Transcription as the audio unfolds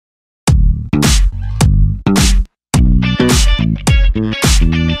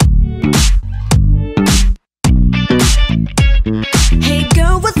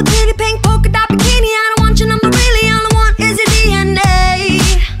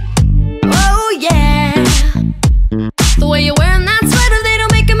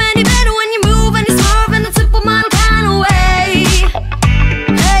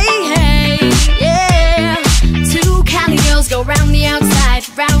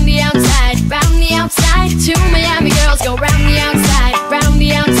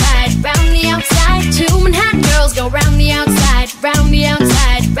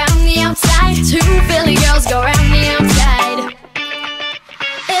Two Philly girls go round the outside.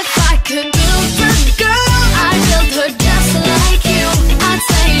 If I could build a girl, I'd build her just like you. I'd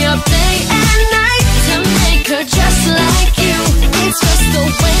stay up day and night to make her just like you. It's just the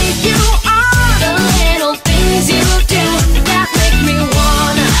way you are, the little things you do that make me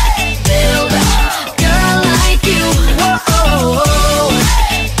wanna build a girl like you. Whoa,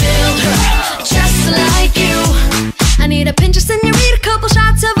 build her just like you. I need a pinch of senorita, couple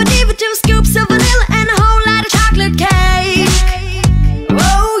shots of Diva, 2 scoops of vanilla, and a whole lot of chocolate cake.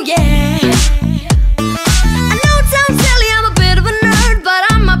 Oh yeah. I know it sounds silly, I'm a bit of a nerd, but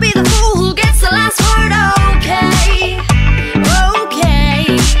I'ma be the fool who gets the last word. Okay, okay,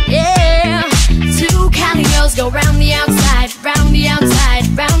 yeah. Two Cali girls go round the outside, round the outside,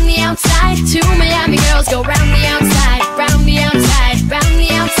 round the outside. Two Miami girls go round the outside, round the outside, round the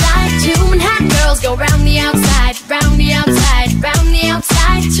outside. Two Manhattan girls go round the outside, round the outside, round the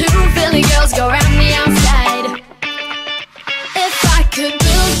outside. Two Philly girls go round the outside. If I could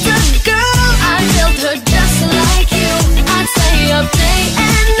build a girl, I'd build her just like you. I'd stay up day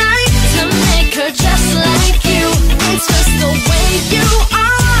and night to make her just like you. It's just the way you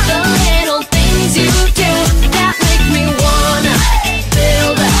are, the little things you do that make me wanna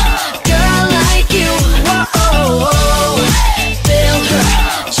build a girl like you. Whoa, build her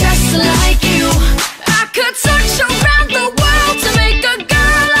just like you. I could search around the world to make a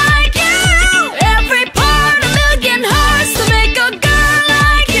girl like you. Every part, a million hearts to make a girl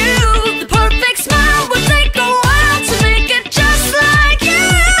like you. The perfect smile would take a while to make it just like you.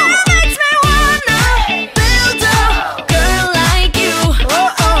 Makes me wanna build a girl like you.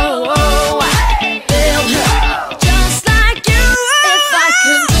 Oh, build her just like you. If I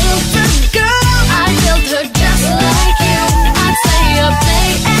could build a girl, I'd build her just like you. I'd stay up day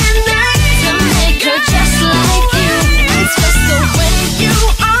and night to make her just like you. It's just the way you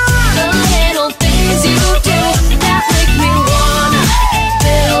are, the little things you do that make me wanna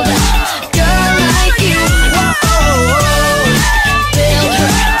build a girl like you. Whoa, build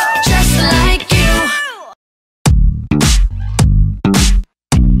her just like you.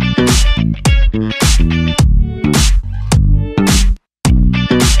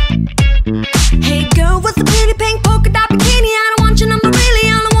 Hey girl with the pretty pink polka dot bikini, I don't want your number really,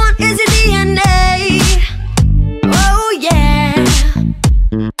 all I want is your DNA. Oh yeah.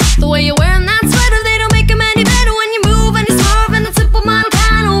 The way you're wearing that sweater, they don't make them any better when you move and you swerve in a simple model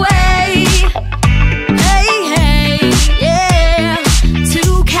kind of way. Hey, yeah.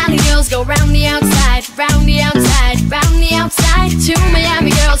 Two Cali girls go round the outside, round the outside, round the outside. Two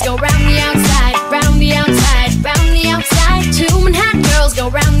Miami girls go round the outside, round the outside, round the outside. Two Manhattan girls go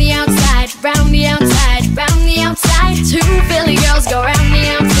round the outside, round the outside, round the outside. Two Philly girls go round the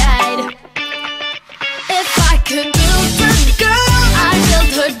outside. If I could build a girl, I'd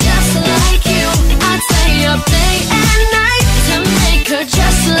build her just like you. I'd stay up day and night to make her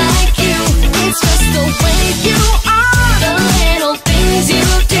just like you. It's just the way you are, the little things you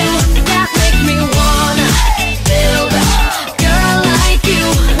do that make me wanna build a girl like you.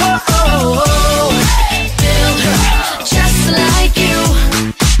 Whoa, build her just like you.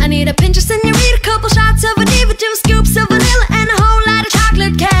 I need a pinch of senorita, couple shots of Diva, 2 scoops of vanilla, and a whole lot of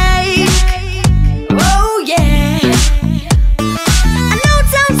chocolate cake. Oh yeah. I know it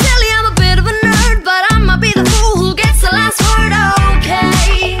sounds silly, I'm a bit of a nerd, but I'ma be the fool who gets the last word.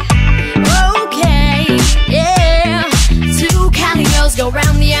 Okay, okay, yeah. Two Cali girls go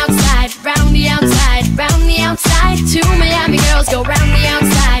round the outside, round the outside, round the outside. Two Miami girls go round the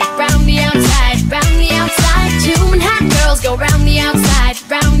outside, round the outside, round the outside. Two Manhattan girls go round the outside,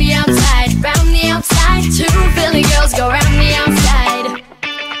 round the outside, round the outside. Two Philly girls go round the outside.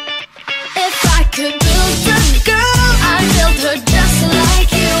 If I could build a girl, I'd build her just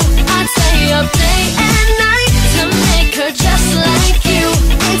like you. I'd stay up day and night to make her just like you.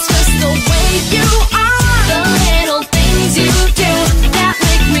 It's just the way you are, the little things you do that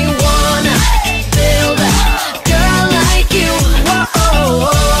make me wanna build a girl like you. Whoa,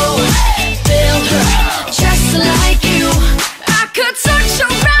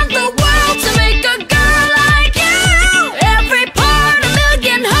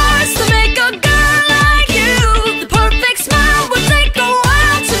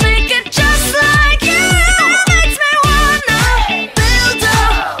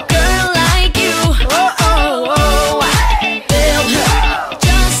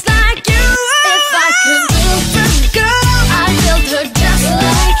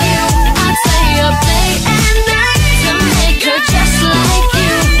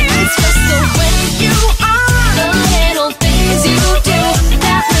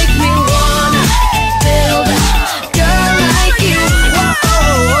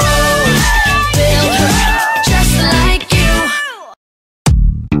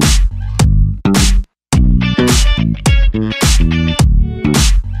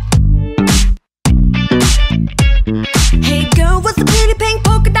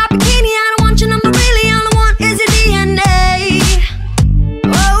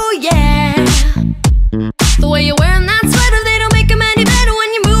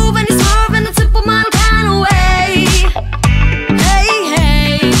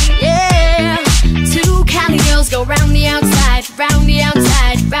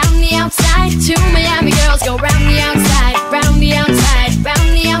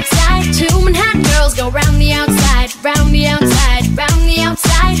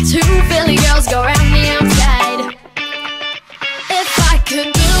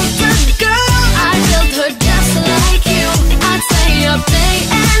 could build a girl, I'd build her just like you. I'd stay up day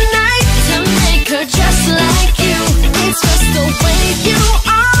and night to make her just like you. It's just the way you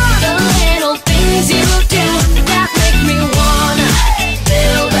are, the little things you do that make me wanna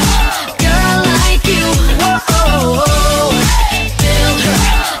build a girl like you. Whoa, build her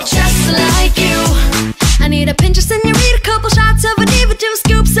just like you. I need a pinch of senorita, a couple shots of Eva, 2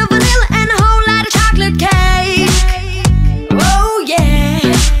 scoops of vanilla, and a whole lot of chocolate cake. Oh yeah.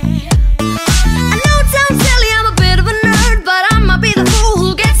 I know it sounds silly, I'm a bit of a nerd, but I might be the fool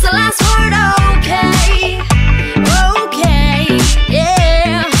who gets the last word. Okay, okay,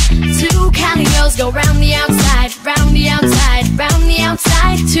 yeah. 2 Cali girls go round the outside, round the outside, round the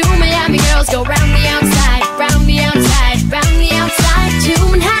outside. 2 Miami girls go round the outside, round the outside, round the outside.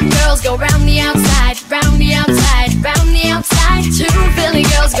 2 Manhattan girls go round the outside, round the outside, round the outside. 2 Philly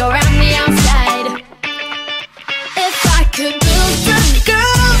girls go round the outside. If I could build a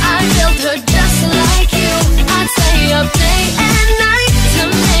girl, I'd build her just like you. I'd stay up day and night to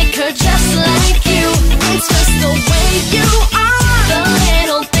make her just like you. It's just the way you are, the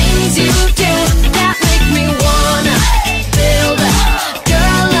little things you do that make me wanna build a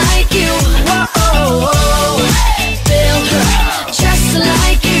girl like you. Whoa, build her just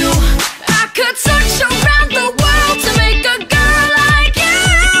like you. I could search around the world to make a girl like you.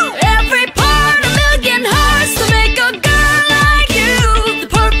 Every part, a million hearts to make a girl like you. The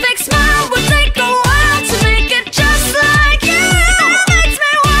perfect smile would take a while to make it just like you. Makes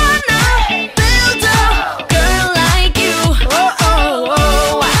me wanna build a girl like you.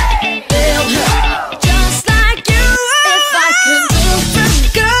 Oh, build her just like you. If I could build a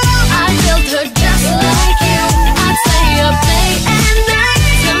girl, I'd build her just like you. I'd stay up day and night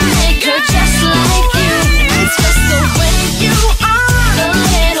to make her just like you. It's just the way you are, the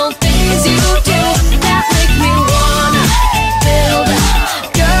little things you do that make me wanna build a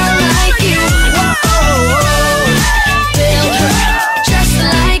girl like you. Whoa, build her just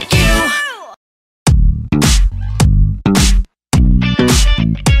like you.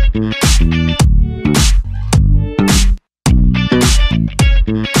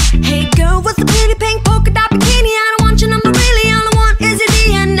 Hey girl with the pretty pink polka dot bikini, I don't want your number really, all I want is your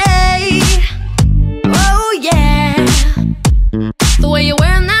DNA. Oh yeah. The way you're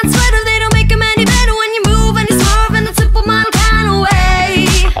wearing that sweater, they don't make them any better when you move and you swerve in that simple model kind of way.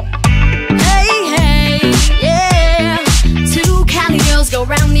 Hey, yeah. 2 Cali girls go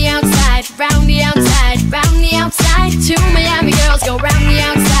round the outside, round the outside, round the outside. 2 Miami girls go round the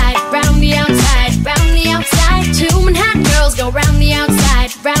outside, round the outside, round the outside. 2 Manhattan girls go round the outside,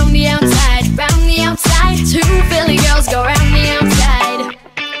 round the outside, round the outside. 2 Philly girls go round the outside.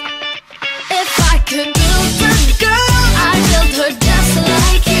 If I could build a girl, I'd build her just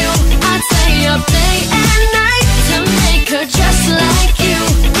like you. I'd stay up day and night to make her just like you.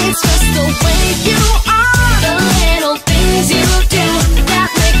 It's just the way you are, the little things you do that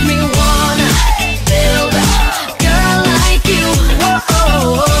make me wanna build a girl like you.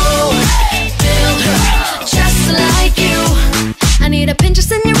 Whoa, build her just like you. I need a pinch of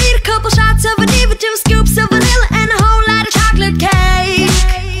senorita, a couple shots of Eva, 2 scoops of vanilla, and a whole lot of chocolate cake.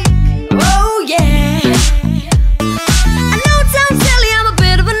 Oh yeah. I know it sounds silly, I'm a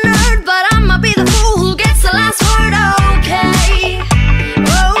bit of a nerd, but I might be the fool who gets the last word. Okay,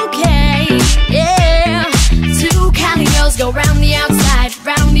 okay, yeah. 2 Cali girls go round the outside,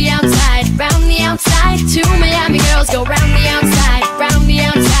 round the outside, round the outside. 2 Miami girls go round the outside, round the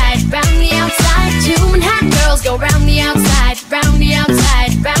outside, round the outside. 2 Manhattan girls go round the outside, round the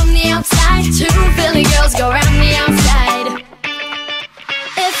outside, round the outside. 2 Philly girls go round the outside.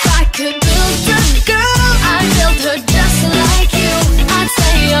 If I could build a girl, I'd build her just like you. I'd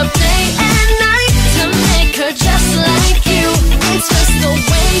stay up day and night to make her just like you. It's just the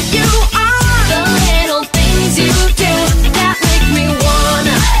way you are, the little things you do that make me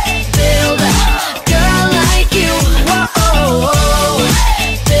wanna build a girl like you. Whoa,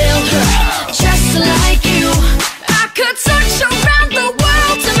 build her just like you. I could search around the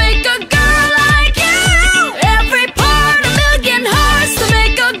world to make a girl like you.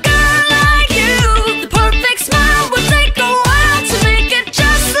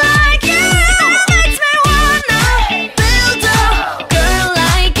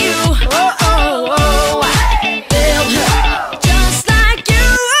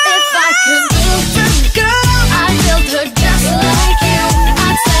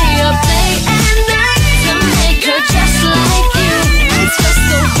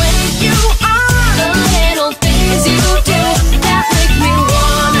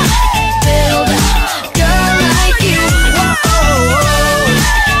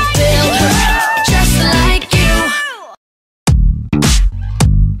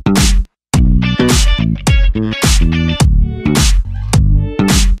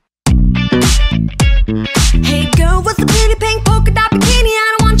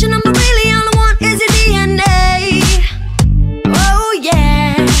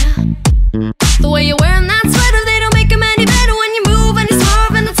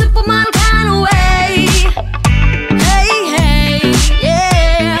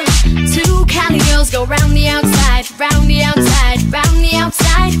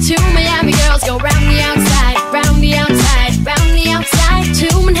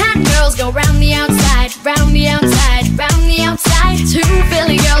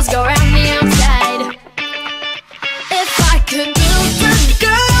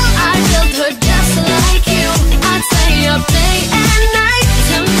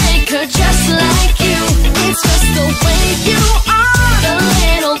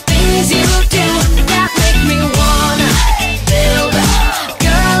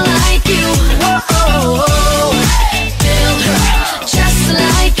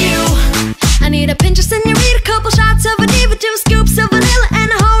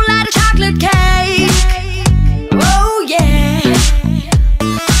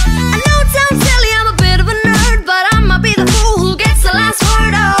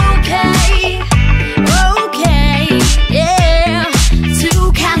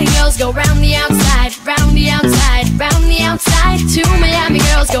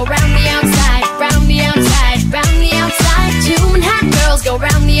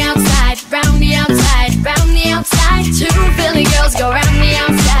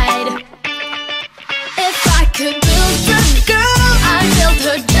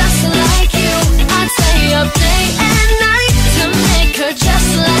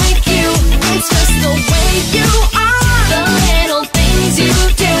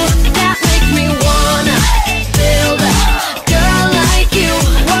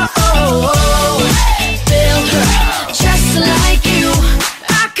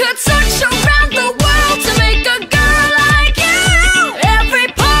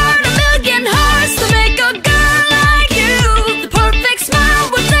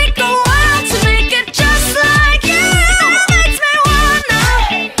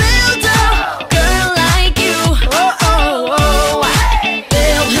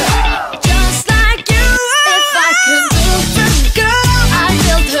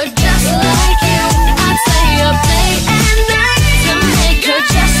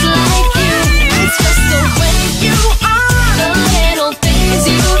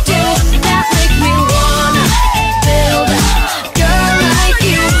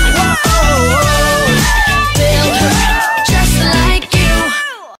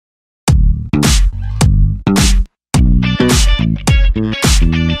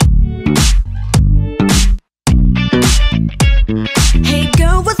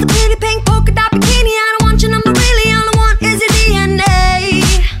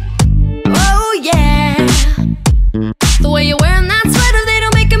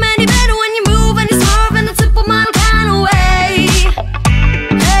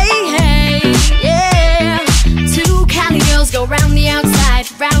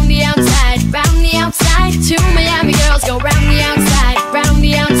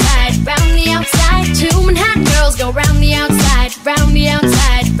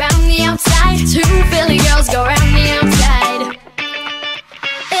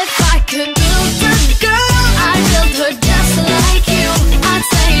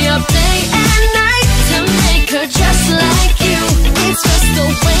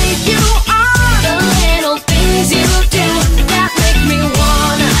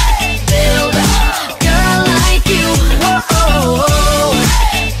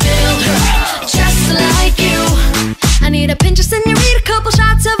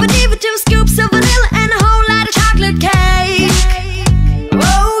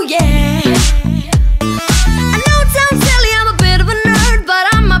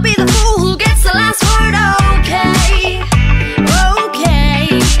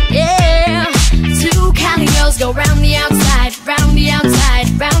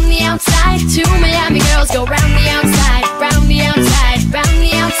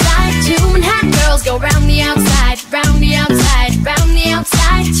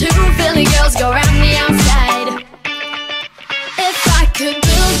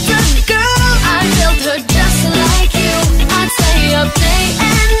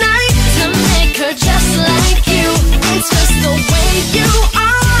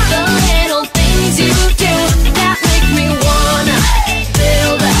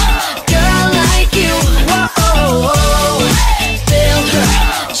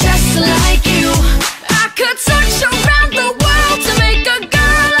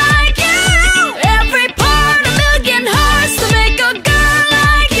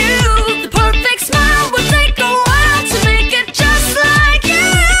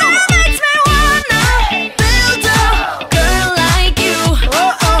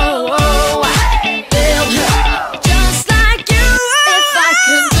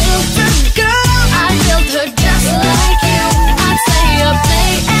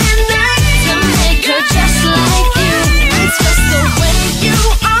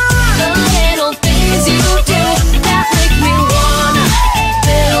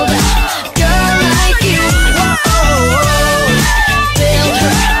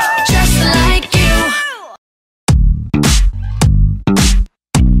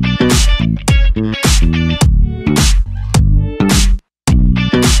 Hey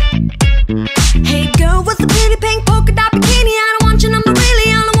girl with the pretty pink polka dot bikini, I don't want your number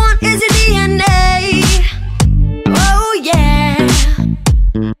really, all I want is your DNA. Oh yeah.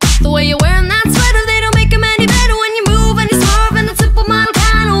 The way you're wearing that sweater, they don't make 'em any better when you move and you swerve in a simple model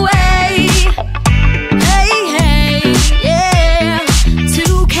kind of way. Hey, hey, yeah.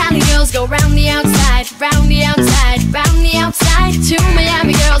 Two Cali girls go round the outside, round the outside, round the outside. Two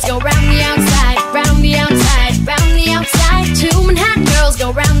Miami girls go round the outside, round the outside, round the outside. Two Manhattan girls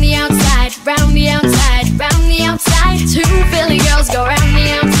go round the outside, round the outside, round the outside. Two Philly girls go round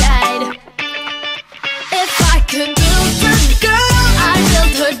the outside. If I could build a girl, I'd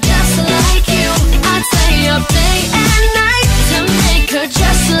build her just like you. I'd stay up day and night to make her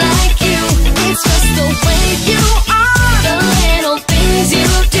just like you. It's just the way you are, the little things you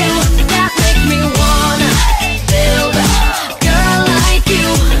do that make me wanna build a girl like you.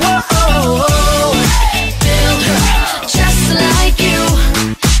 Whoa, build her just like you.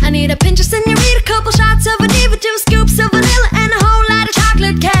 I need a pinch of senorita, a couple shots of Diva, 2 scoops of vanilla, and a whole lot of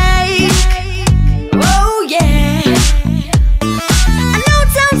chocolate cake. Oh yeah. I know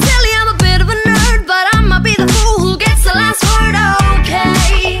it sounds silly, I'm a bit of a nerd, but I'ma be the fool who gets the last word.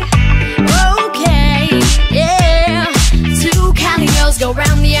 Okay, okay, yeah. Two Cali girls go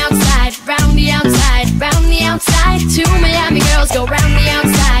round the outside, round the outside, round the outside. Two Miami girls go round the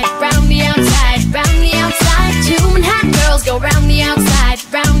outside, round the outside, round the outside. Two Manhattan girls go round the outside,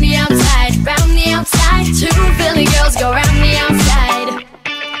 round the outside, round the outside. Two Philly girls go round the outside.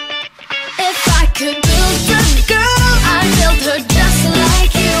 If I could build a girl, I'd build her just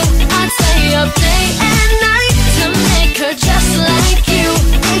like you. I'd stay up day and night to make her just like you.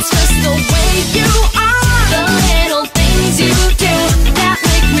 It's just the way you are, the little things you do that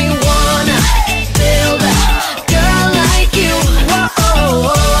make me wanna build a girl like you.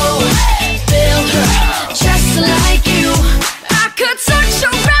 Whoa, build her just like you. I could search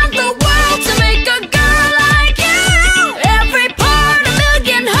around the world to make a girl like you. Every part a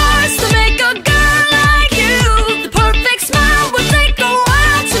million hearts to make a girl like you. The perfect smile would take a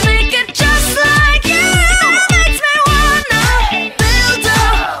while to make it just like you. Makes me wanna build a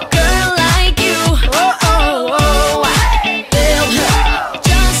girl like you. Oh, build her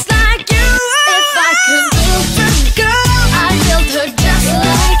just like you. If I could build a girl, I'd build her just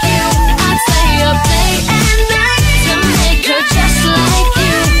like you. I'd stay up day and night to make her just like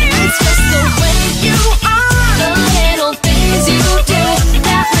you. It's just the way you are, the little things you do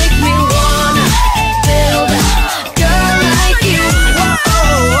that make me wanna build a girl like you. Whoa,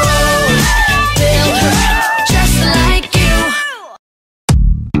 build her just like you.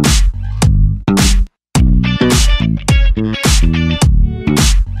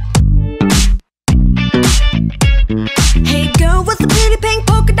 Hey girl with the pretty pink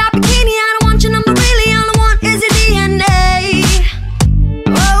polka dot bikini, I don't want your number really, all I want is your DNA.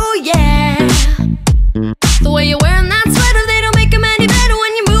 Oh yeah. The way you're wearing that sweater, they don't make 'em any better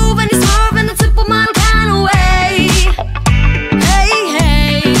when you move and you swerve in a simple model kind of way. Hey,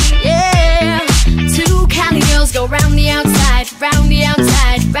 hey, yeah. Two Cali girls go round the outside, round the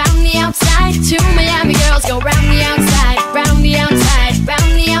outside, round the outside. Two Miami girls go round the outside, round the outside,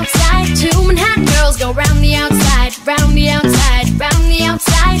 round the outside. Two Manhattan girls go round the outside, round the outside, round the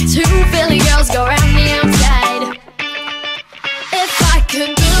outside. Two Philly girls go round the outside. If I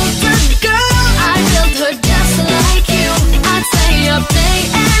could build a girl, I'd build her just like you. I'd stay up day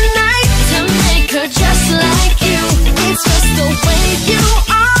and night to make her just like you. It's just the way you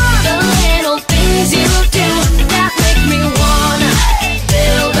are, the little things you do that make me wanna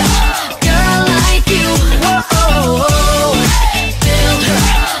build a girl like you. Whoa, build her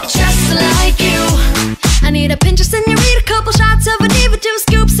just like you. I need a pinch of senorita, a couple shots of Diva, 2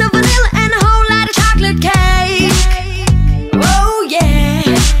 scoops of vanilla, and a whole lot of chocolate cake. Oh yeah.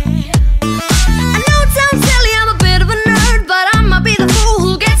 I know it sounds silly, I'm a bit of a nerd, but I'ma be the fool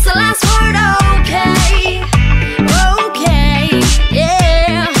who gets the last word. Okay, okay,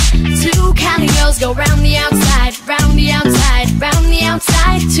 yeah. Two Cali girls go round the outside, round the outside, round the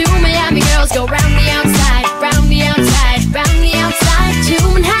outside. Two Miami girls go round the outside, round the outside, round the outside. Two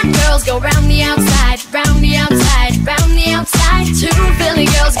Manhattan girls go round the outside, round the outside, round the outside. Two Philly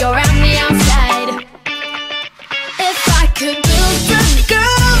girls go round the outside. If I could build a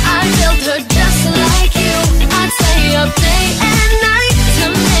girl, I'd build her just like you. I'd stay up day and night to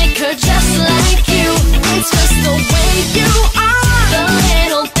make her just like you. It's just the way you are, the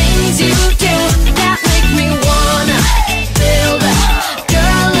little things you do that make me wanna build a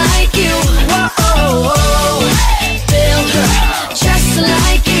girl like you. Whoa,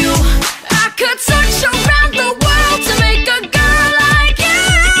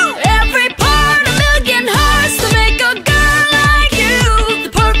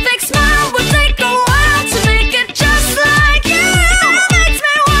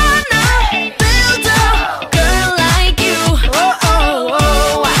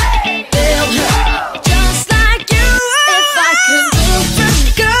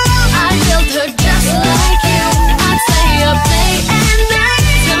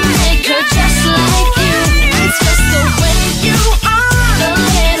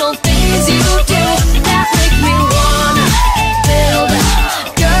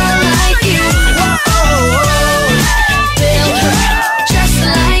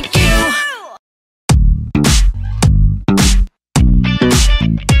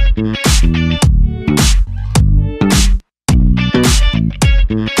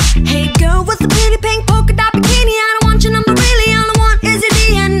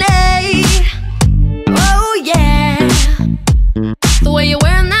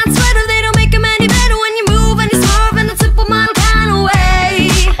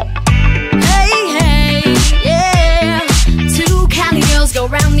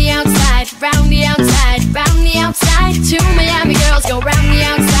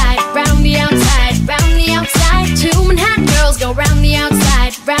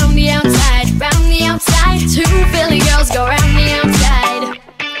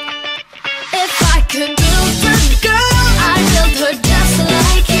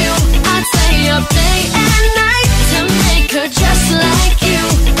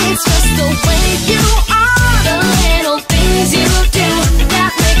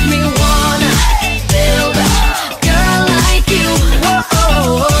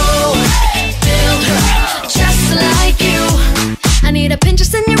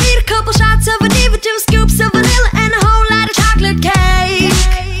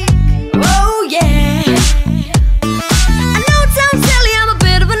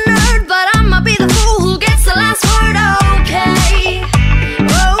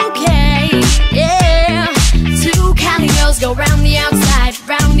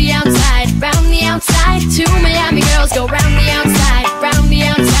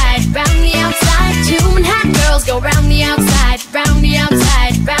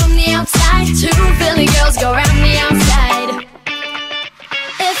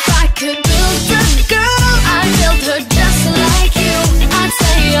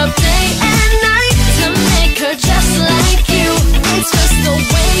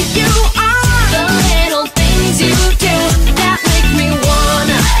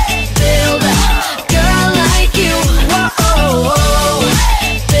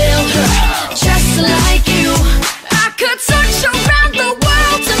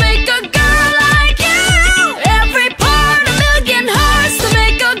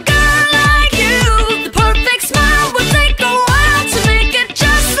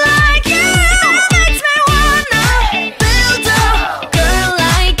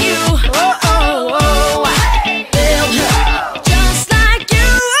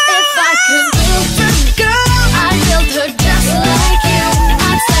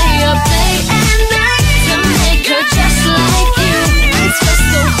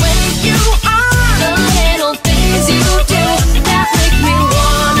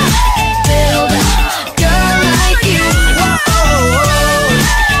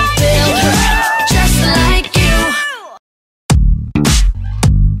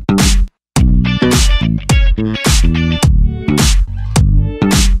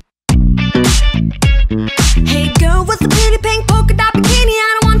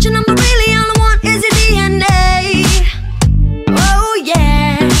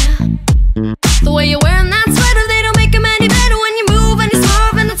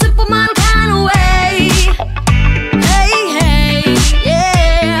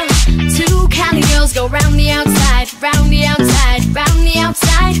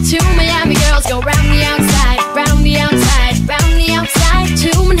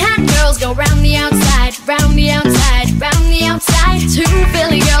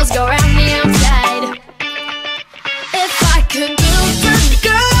 Philly girls go round the outside. If I could build a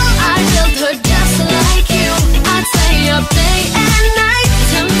girl, I'd build her just like you. I'd stay up day and night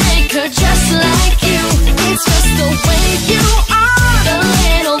to make her just like you. It's just the way you are, the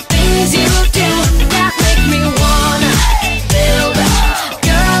little things you do that make me wanna build a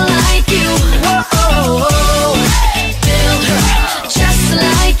girl like you. Whoa, build her just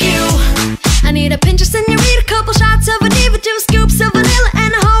like you. I need a pinch of senorita, couple shots of Diva, 2 scoops of vanilla,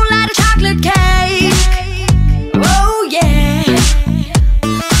 and a whole lot of chocolate cake. Oh yeah.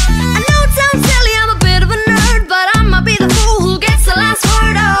 I know it sounds silly, I'm a bit of a nerd, but I might be the fool who gets the last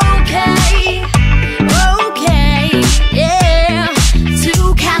word. Okay, okay, yeah.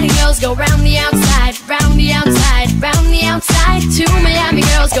 2 Cali girls go round the outside, round the outside, round the outside. 2 Miami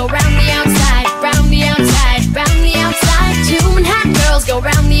girls go round the outside, round the outside, round the outside. 2 Manhattan girls go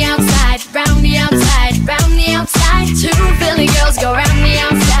round the outside, round the outside, round the outside. 2 Philly girls go round the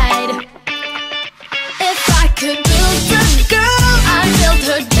outside. If I could build a girl, I'd build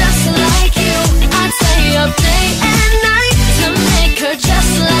her just like you. I'd stay up day and night to make her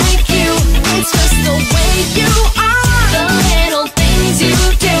just like you. It's just the way you are, the little things you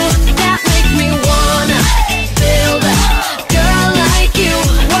do that make me wanna build a girl like you.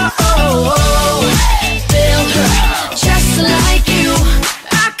 Whoa, build her just like you.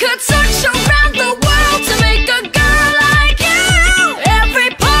 I could search around the world to make a girl like you. Every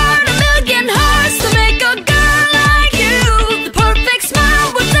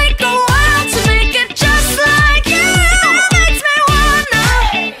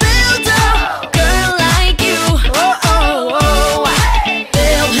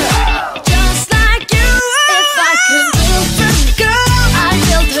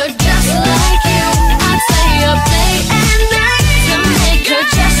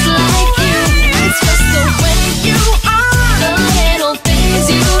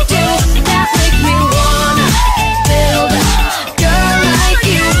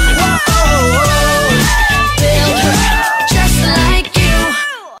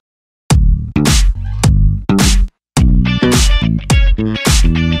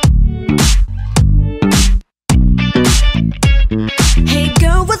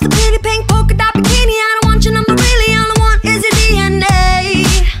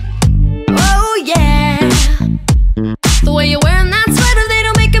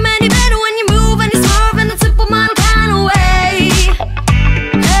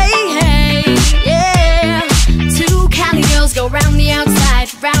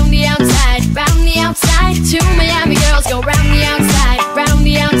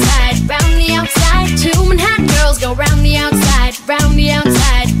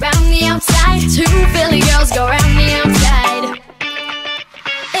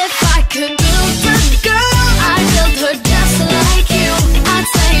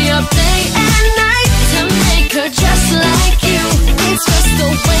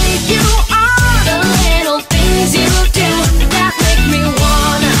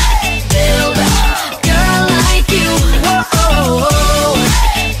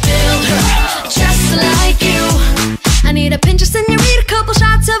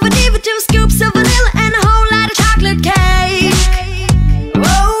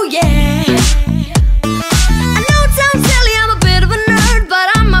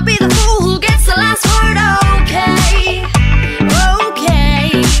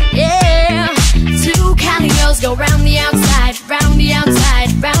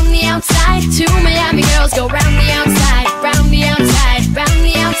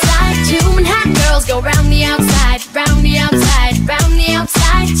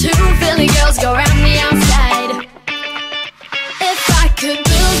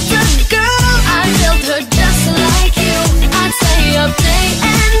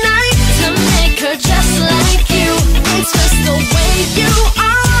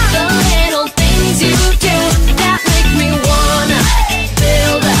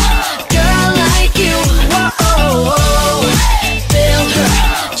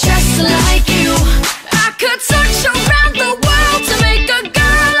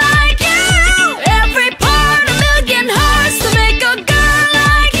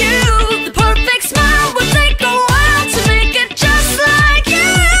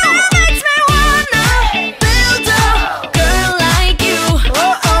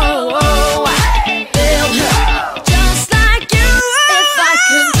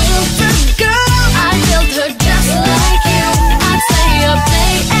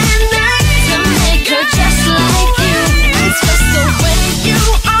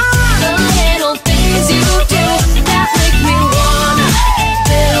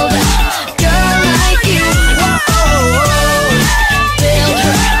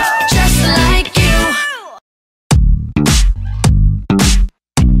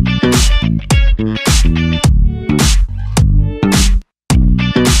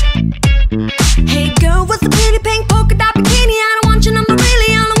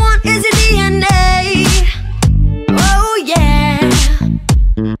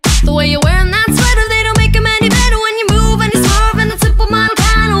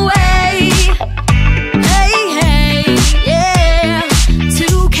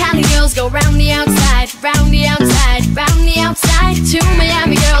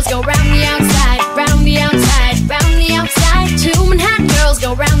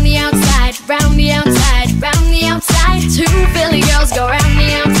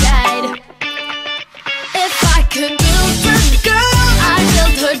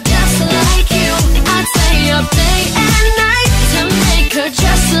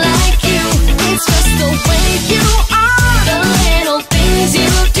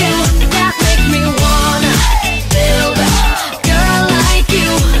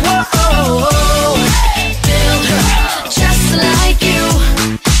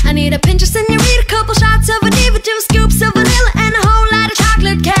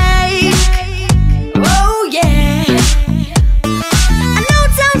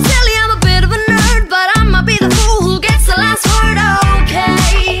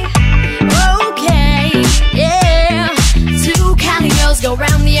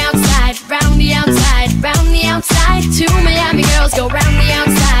outside, round the outside, round the outside. Two Miami girls go round the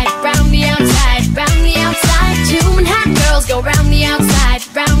outside, round the outside, round the outside. Two Manhattan girls go round the outside,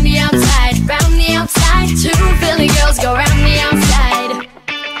 round the outside, round the outside. Two Philly girls go round the outside.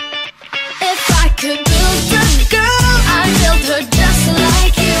 If I could build a girl, I'd build her just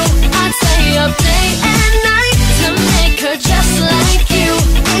like you. I'd stay up day and night to make her just like you.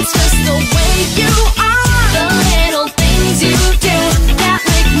 It's just the way you are, the little things you do that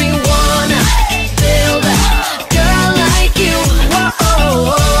make me wanna build a girl like you.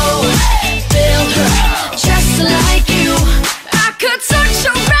 Whoa, build her just like you. I could search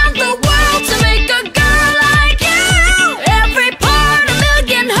around the world to make a girl like you. Every part a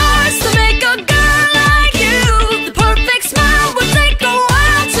million hearts to make a girl like you. The perfect smile would take a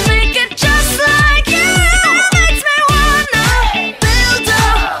while to make it just like you. Makes me wanna build a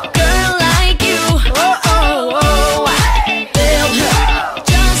girl like you. Build her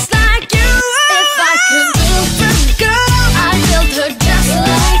just like you. If I could build a girl, I'd build her just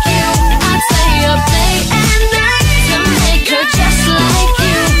like you. I'd stay up day and night to make her just like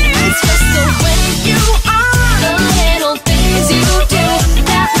you. It's just the way you are, the little things you do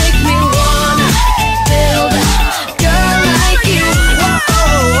that make me wanna build a girl like you.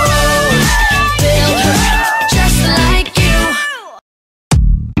 Build her just like you.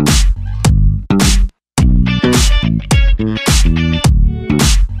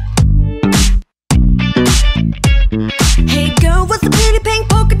 Hey girl with the pretty pink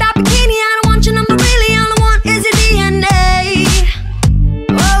polka dot bikini, I don't want your number really, all I want is your DNA.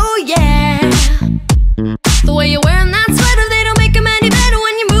 Oh yeah. The way you're wearing that sweater, they don't make 'em any better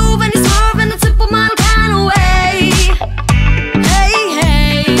when you move and you swerve in a simple model kind of way. Hey,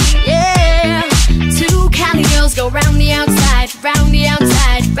 hey, yeah. Two Cali girls go round the outside, round the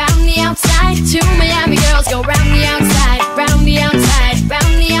outside, round the outside. Two Miami girls go round the outside, round the outside,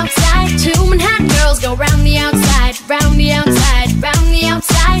 round the outside. Two Manhattan girls go round the outside, round the outside, round the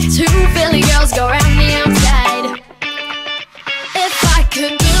outside. Two Philly girls go round the outside. If I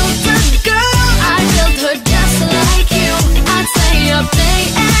could build a girl, I'd build her just like you. I'd stay up day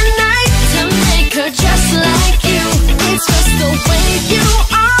and night to make her just like you. It's just the way you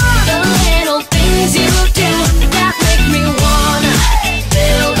are, the little things you do that make me wanna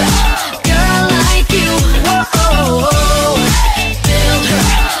build a girl like you. Build her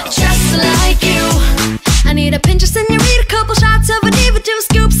just like you. I need a pinch of senorita, couple shots of a diva, 2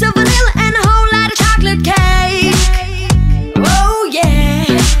 scoops of vanilla, and a whole lot of chocolate cake. Oh yeah.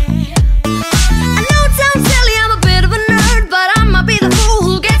 I know it sounds silly, I'm a bit of a nerd, but I might be the fool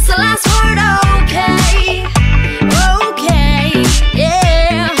who gets the last word. Okay, okay,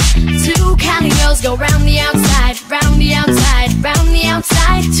 yeah. Two Cali girls go round the outside, round the outside, round the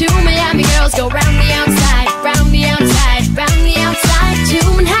outside. Two Miami girls go round the outside, round the outside, round the outside. Two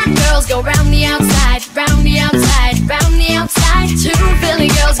Manhattan girls go round the outside, round the outside, round the outside. Two Philly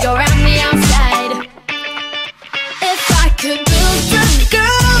girls go round the outside. If I could build a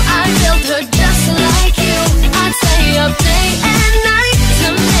girl, I'd build her just like you. I'd stay up day and night to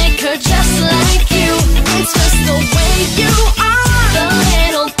make her just like you. It's just the way you are, the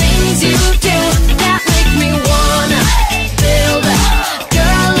little things you do that make me wanna build a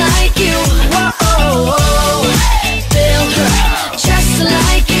girl like you. Build her just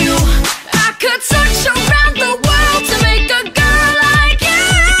like you. I could search around the world to make a girl like you.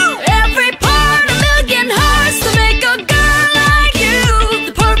 Every part a million hearts to make a girl like you.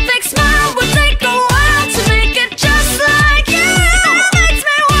 The perfect smile would take a while to make it just like you. Makes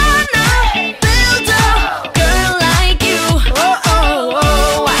me wanna build a girl like you.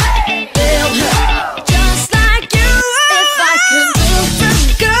 Build her just like you. If I could build a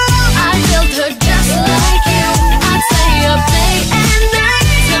girl, I'd build her just like you. I'd stay up day and night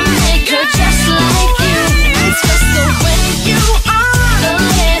to make her just like you. It's just the way you are, the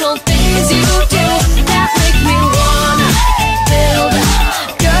little things you do that make me wanna build a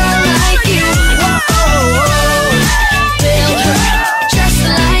girl like you. Build her just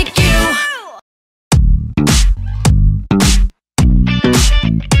like you.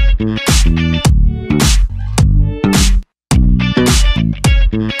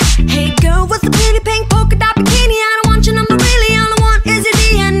 Hey girl with the pretty pink polka dot bikini, I don't want your number really, all I want is your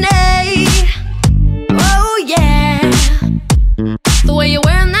DNA. Oh yeah. The way you're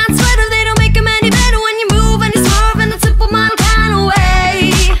wearing that sweater, they don't make 'em any better when you move and you swerve in a simple model kind of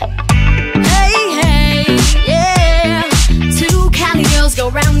way. Hey, hey, yeah. Two Cali girls go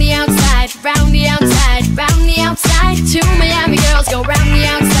round the outside, round the outside, round the outside. Two Miami girls go round the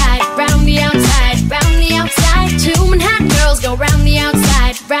outside, round the outside, round the outside. Two Manhattan girls go round the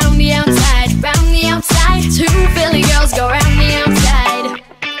outside, round the outside, round the outside. Two Philly girls go round the outside.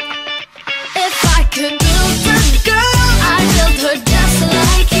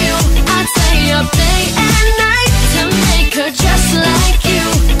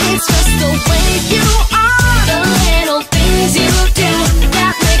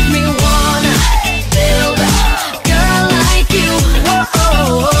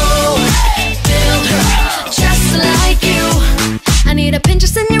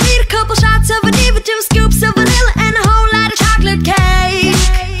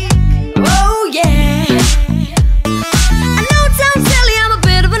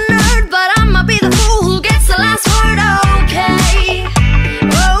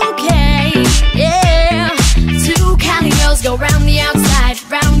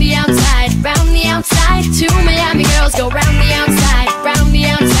 girls go round the outside, round the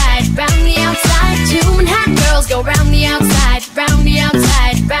outside, round the outside. Two Manhattan girls go round the outside, round the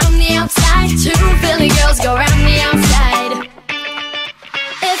outside, round the outside. Two Philly girls go round the outside.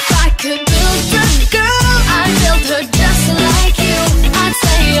 If I could build a girl, I'd build her just like you. I'd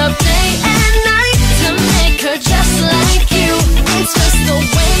stay up day and night to make her just like you. It's just the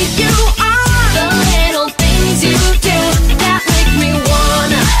way you are, the little things you do that make me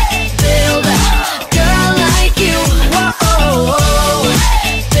wanna build a girl like you. Whoa,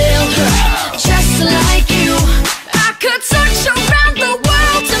 build her just like you. I could search around the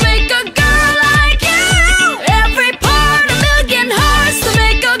world to make a girl like you. Every part a million hearts to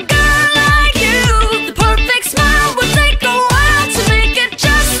make a girl like you. The perfect smile would take a while to make it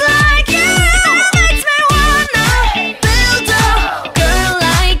just like you. Makes me wanna build a girl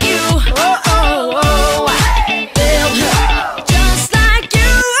like you. Whoa, build her just like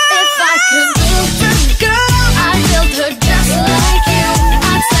you. If I could build a girl, I'd build her just like you.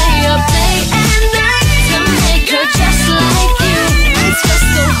 I'd stay up day and night to make her just like you. It's just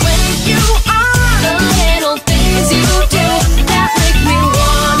the way you are, the little things you do that make me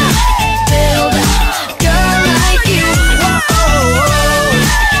wanna build a girl like you. Whoa,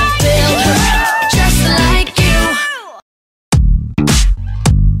 build her just like you.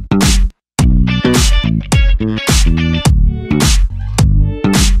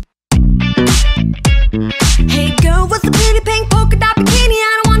 Hey girl with the pretty pink polka dot bikini,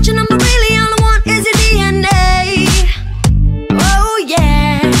 I don't want your number really, all I want is your DNA. Oh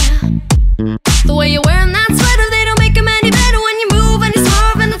yeah, the way you're wearing that sweater, they don't make 'em any better when you move and you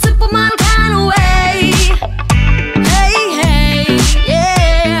swerve in that simple model kind of way. Hey,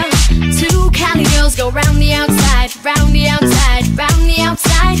 yeah. Two Cali girls go round the outside, round the outside, round the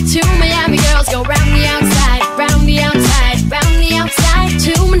outside. Two Miami girls go round the outside, round the outside, round the outside.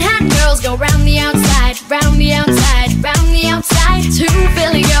 Two Manhattan girls go round the outside, round the outside, round the outside. Two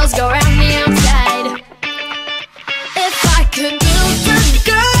Philly girls go round the outside. If I could build a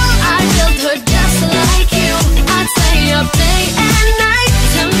girl, I'd build her just like you. I'd stay up day and night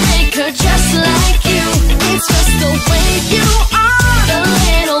to make her just like you. It's just the way you are, the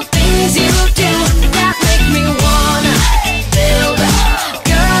little things you do that make me wanna build a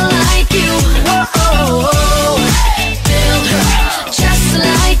girl like you. Whoa, build her just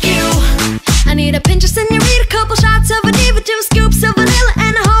like you. I need a pinch of senorita, couple shots of a diva, 2 scoops of vanilla,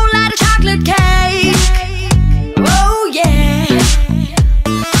 and a whole lot of chocolate cake. Oh yeah.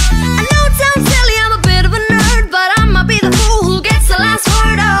 I know it sounds silly, I'm a bit of a nerd, but I might be the fool who gets the last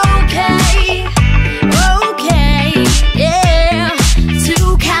word. Okay, yeah.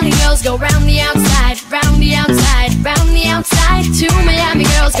 Two Cali girls go round the outside, round the outside, round the outside. Two Miami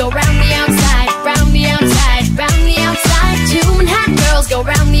girls go round the outside, round the outside, round the outside. Two Manhattan girls go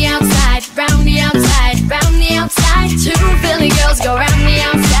round the outside, round the outside, round the outside. Two Philly girls go round the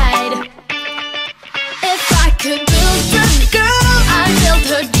outside. If I could build a girl, I'd build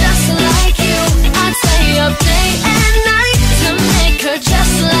her just like you. I'd stay up day and night to make her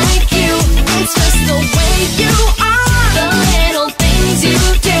just like you. It's just the way you are, the little things you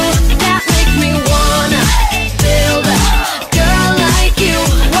do that make me wanna build a girl like you.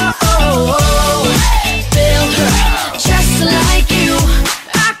 Whoa, build her just like you.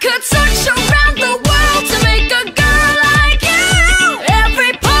 I could search around the world to make a girl like you.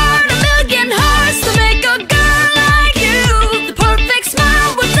 Every part a million hearts to make a girl like you. The perfect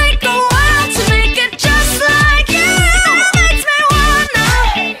smile would take a while to make it just like you. Makes me wanna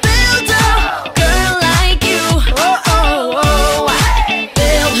build a girl like you. Whoa,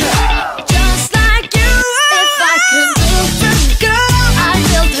 build her just like you. If I could build a girl, I'd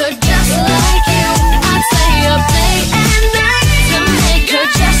build her just like you. I'd stay up day and night to make her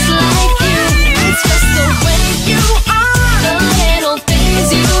just like you. It's just the way you are, the little things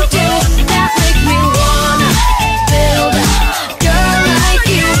you do that make me wanna build a girl like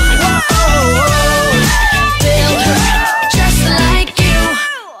you. Whoa, build her just like you.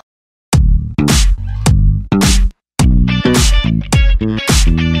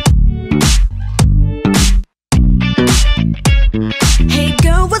 Hey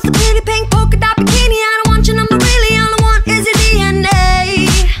girl with the pretty pink polka dot bikini, I don't want your number really, all I want is your DNA.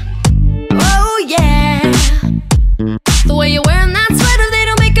 Oh yeah. The way you're wearing that sweater, they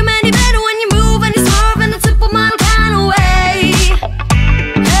don't make 'em any better when you move and you swerve in that simple model kind of way.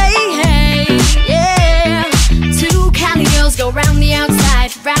 Hey, yeah. Two Cali girls go round the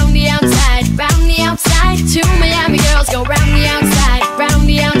outside, round the outside, round the outside. Two Miami girls go round the outside, round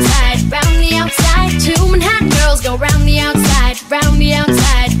the outside, round the outside. Two Manhattan girls go round the outside, round the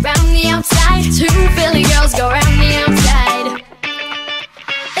outside, round the outside. Two Philly girls go round the outside.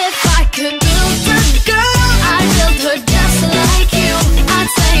 If I could build a girl, I'd build her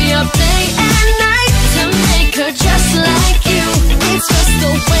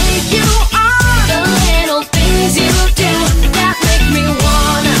the way you are, the little things you do that make me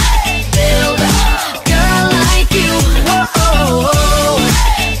wanna build a girl like you. Whoa,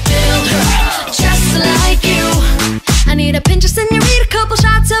 build her just like you. I need a pinch of senorita, couple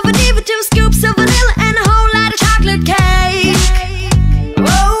shots of Eva, 2 scoops of vanilla, and a whole lot of chocolate cake.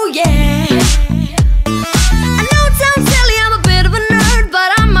 Oh yeah. I know it sounds silly, I'm a bit of a nerd, but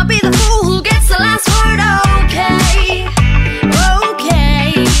I might be the fool who gets the last word. Okay,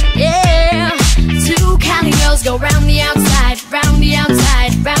 okay, yeah. 2 Cali girls go round the outside, round the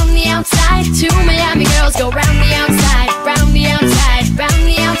outside, round the outside. 2 Miami girls go round the outside, round the outside, round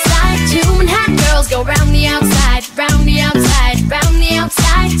the outside. 2 Manhattan girls go round the outside, round the outside, round the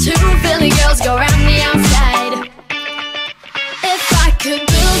outside. 2 Philly girls go round the outside. If I could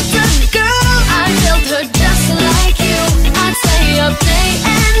build a girl, I'd build her just like you. I'd stay up day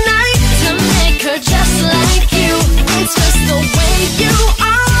and night to make her just like you. It's just the way you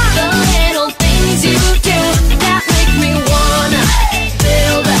are, the little things you do that make me wanna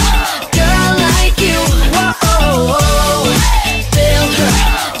build a girl like you. Whoa, build her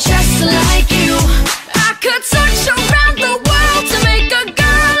just like you. I could search around the world to make a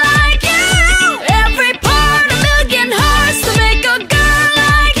girl like you. Every part, a million hearts to make a girl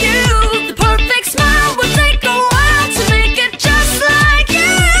like you. The perfect smile would take a while to make it just like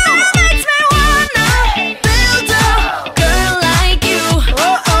you. Makes me wanna build a girl like you.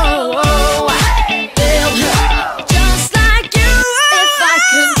 Whoa, build her just like you. If I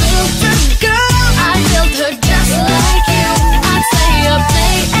could build a girl, I'd build her just like you. I'd stay up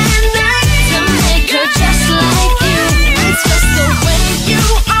day and night to make her just like you. It's just the way you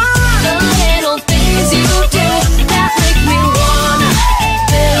are, the little things you do that make me wanna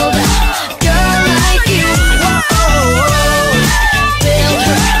build a girl like you. Whoa, build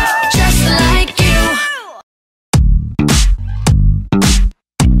her just like you.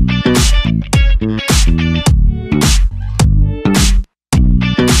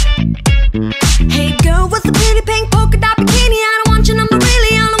 Hey girl with the pretty pink polka dot bikini, I don't want your number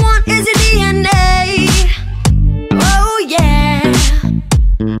really, all I want is your DNA. Oh yeah.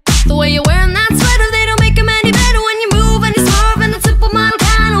 The way you're wearing that sweater, they don't make 'em any better when you move and you swerve in that simple model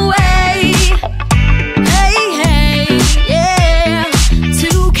kind of way. Hey, hey, yeah.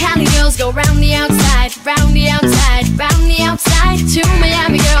 2 Cali girls go round the outside, round the outside, round the outside. 2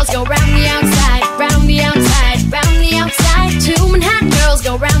 Miami girls go round the outside, round the outside, round the outside. 2 Manhattan girls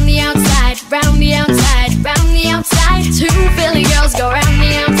go round the outside, round the outside, round the outside. 2 Philly girls go round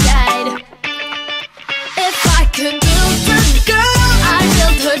the outside. If I could build a girl, I'd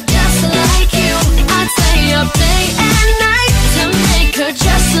build her just like you. I'd stay up day and night to make her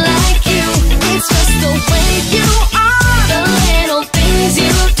just like you. It's just the way you are, the little things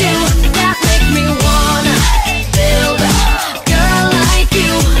you do that make me wanna build a girl like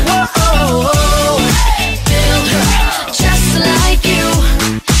you. Whoa, build her just like you.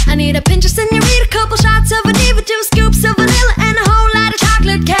 I need a pinch of senorita, couple shots of Eva, 2 scoops of vanilla, and a whole lot of chocolate.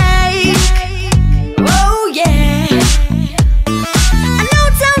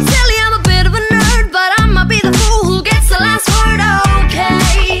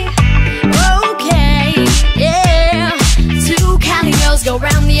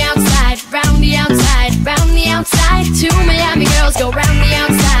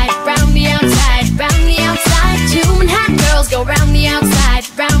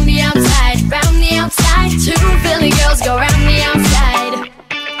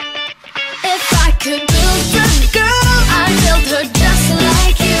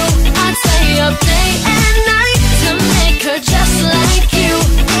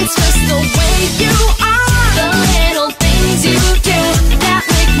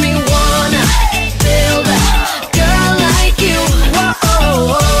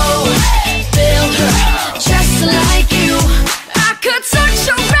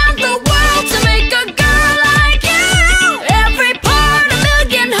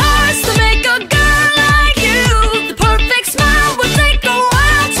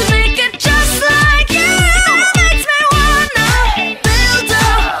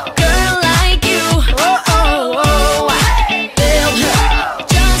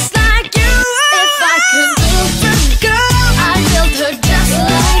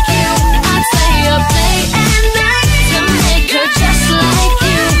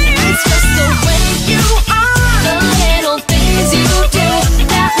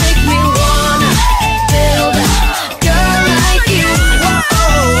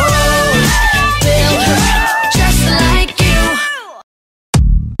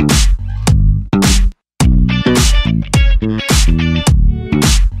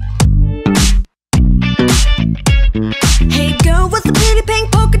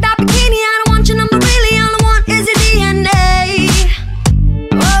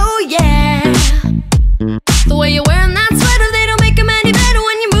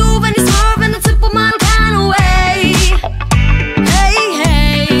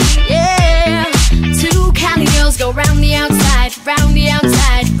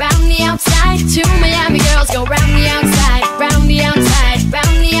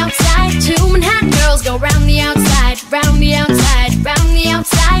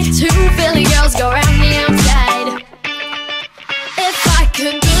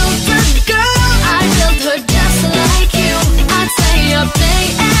 could build a girl, I'd build her just like you. I'd stay up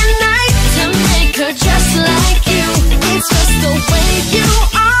day and night to make her just like you. It's just the way you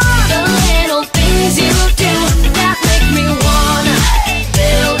are, the little things you do that make me wanna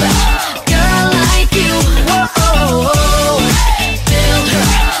build a girl like you. Whoa, build her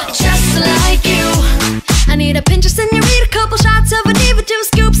just like you. I need a pinch of senorita, couple shots of Adiva, 2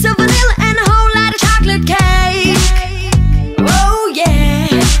 scoops of vanilla, and a whole lot of chocolate cake. Oh yeah.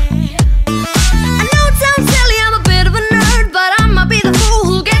 I know it sounds silly, I'm a bit of a nerd, but I might be the fool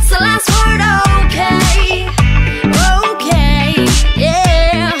who gets the last word. Okay, okay,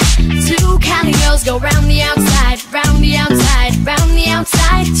 yeah. 2 Cali girls go round the outside, round the outside, round the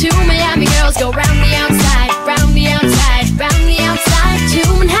outside. 2 Miami girls go round the outside, round the outside, round the outside. 2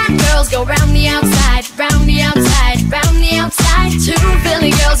 Manhattan girls go round the outside, round the outside, round the outside. 2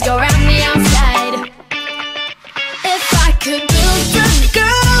 Philly girls go round the outside. If I could build a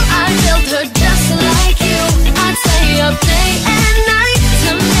girl, I'd build her just like you. I'd stay up day and night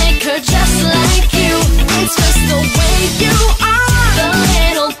to make her just like you. It's just the way you are, the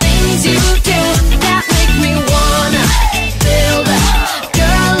little things you do that make me wanna build a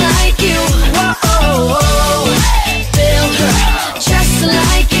girl like you. Whoa, build her just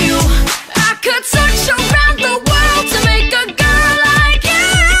like you. I could search around the world to make a girl like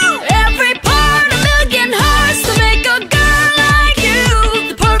you. Every part, a million hearts to make a girl like you.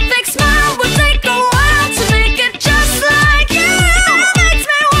 The perfect smile would take a while to make it just like you. Makes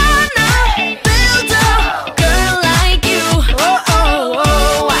me wanna build a girl like you. Whoa,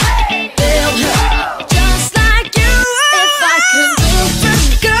 build her just like you. If I could build a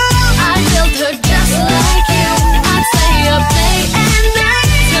girl, I'd build her just like you. I'd stay up day and night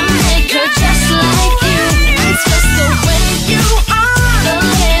to make her just like you. It's just the way you are, the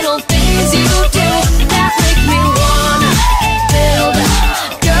little things you do that make me wanna build a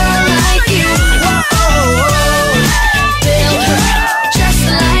girl like you. Whoa, build her just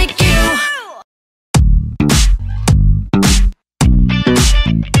like you.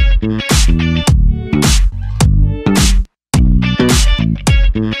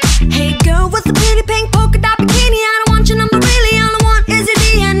 Hey girl with the pretty pink polka dot bikini, I don't want your number really, all I want is your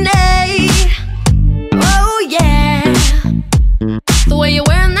DNA. Oh yeah. The way you're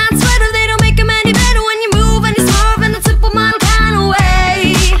wearing that sweater, they don't make 'em any better when you move and you swerve in a simple model kind of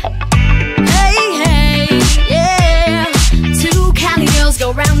way. Hey, yeah. 2 Cali girls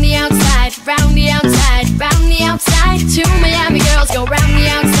go round the outside, round the outside, round the outside. 2 Miami girls go round the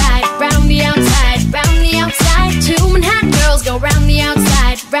outside, round the outside, round the outside. 2 Manhattan girls go round the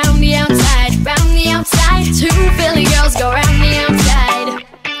outside, round the outside, round the outside. 2 Philly girls go round the outside.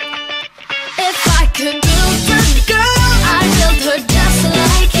 If I could build a girl, I'd build her just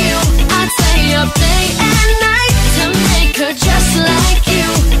like you. I'd stay up day and night to make her just like you.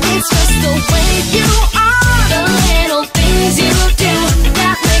 It's just the way you are, the little things you do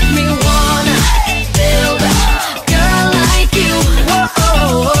that make me wanna build a girl like you.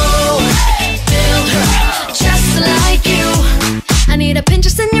 Whoa, build her just like you. I need a pinch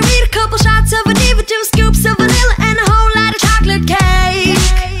of senorita, couple shots of Adiva, 2 scoops of vanilla, and a whole lot of chocolate cake.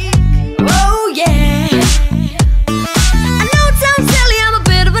 Oh yeah. I know it sounds silly, I'm a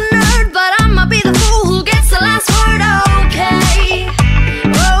bit of a nerd, but I might be the fool who gets the last word. Okay,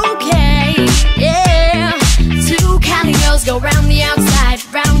 okay, yeah. 2 Cali girls go round the outside,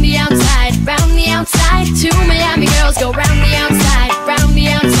 round the outside, round the outside. 2 Miami girls go round the outside, round the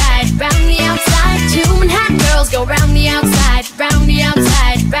outside, round the outside. 2 Manhattan girls go round the outside, round the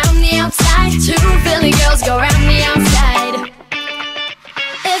outside, round the outside. 2 Philly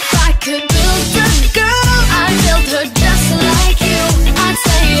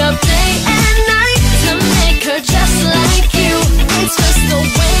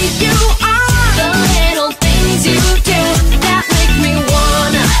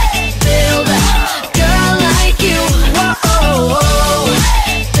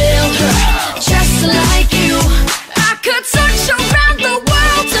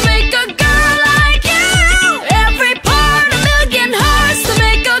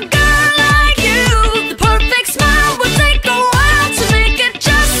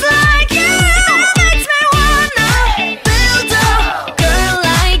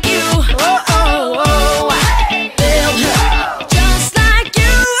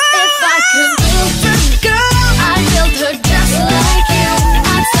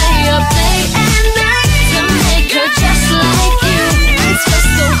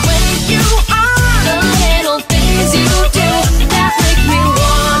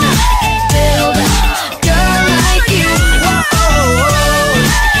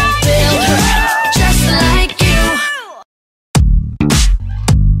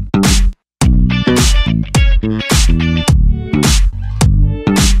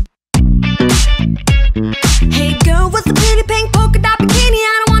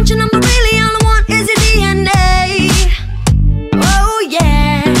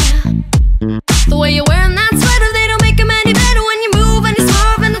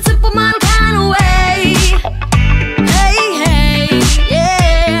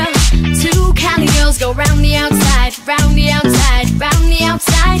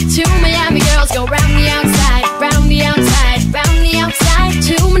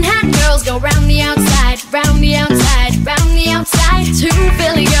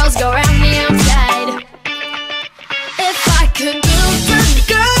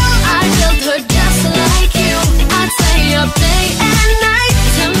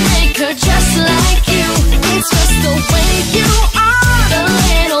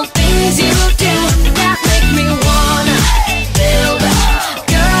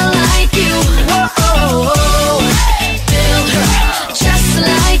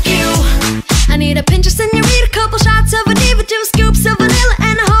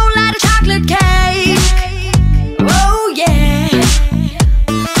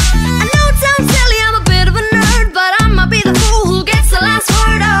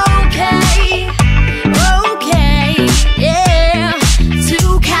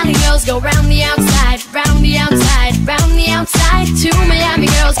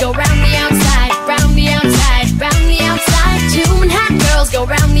go round the outside, round the outside, round the outside. Two Manhattan girls go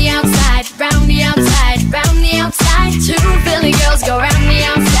round the outside, round the outside, round the outside. Two Philly girls go round the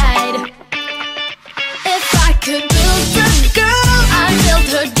outside. If I could build a girl, I'd build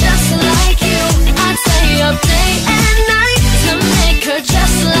her just like you. I'd stay up day and night to make her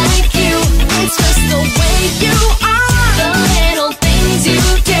just like you. It's just the way you are, the little things you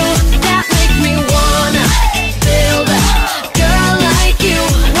do that make me wanna build a girl like you.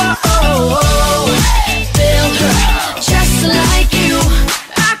 Whoa, build her just like you.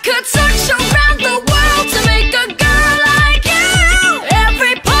 I could search around the world to make a girl like you.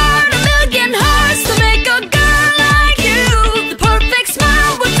 Every part, a million hearts to make a girl like you. The perfect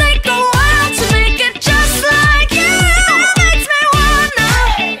smile would take a while to make it just like you. Makes me wanna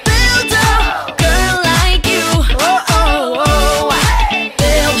build a girl like you.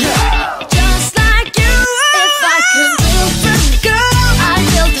 Build her just like you. If I could build a girl, I'd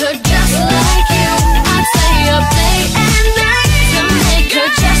build her just like you. I'd stay up day and night to make her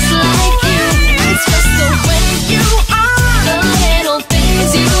just like you. It's just the way you are, the little things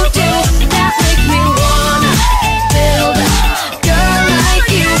you do that make me wanna build a girl like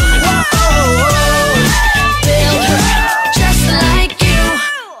you. Build her just like you.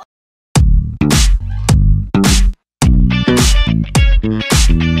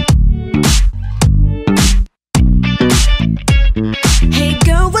 Hey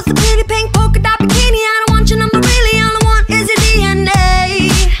girl with the pretty pink polka dot bikini, I don't want your number really, all I want is your DNA.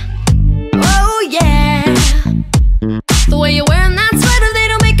 Oh yeah. The way you're wearing that sweater, they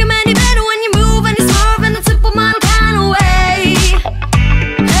don't make them any better when you move and you swerve in a simple model kind of way.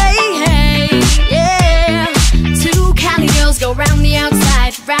 Hey, yeah. Two Cali girls go round the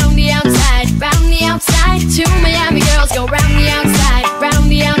outside, round the outside, round the outside. Two Miami girls go round the outside, round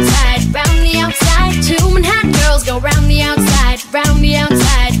the outside, round the outside. Two Manhattan girls go round the outside, round the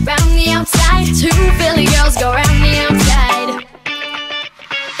outside, round the outside. Two Philly girls go round the outside.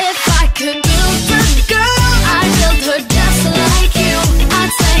 If I could build a girl, I'd build her just like you.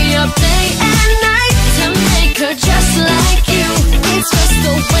 I'd stay up day and night to make her just like you. It's just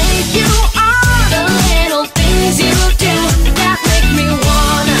the way you are, the little things you do that make me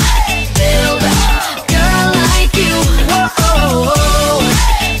wanna build a girl like you.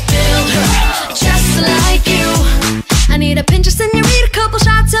 Build her just like you. I need a pinch of senorita, couple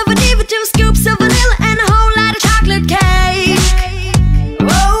shots of a diva, 2 scoops of vanilla, and a whole lot of chocolate cake.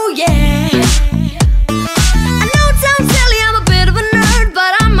 Oh yeah. I know it sounds silly, I'm a bit of a nerd,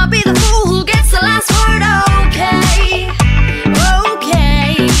 but I might be the fool who gets the last word.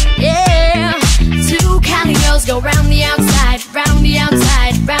 Okay, yeah. Two Cali girls go round the outside, round the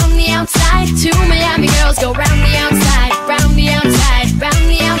outside, round the outside. Two Miami girls go round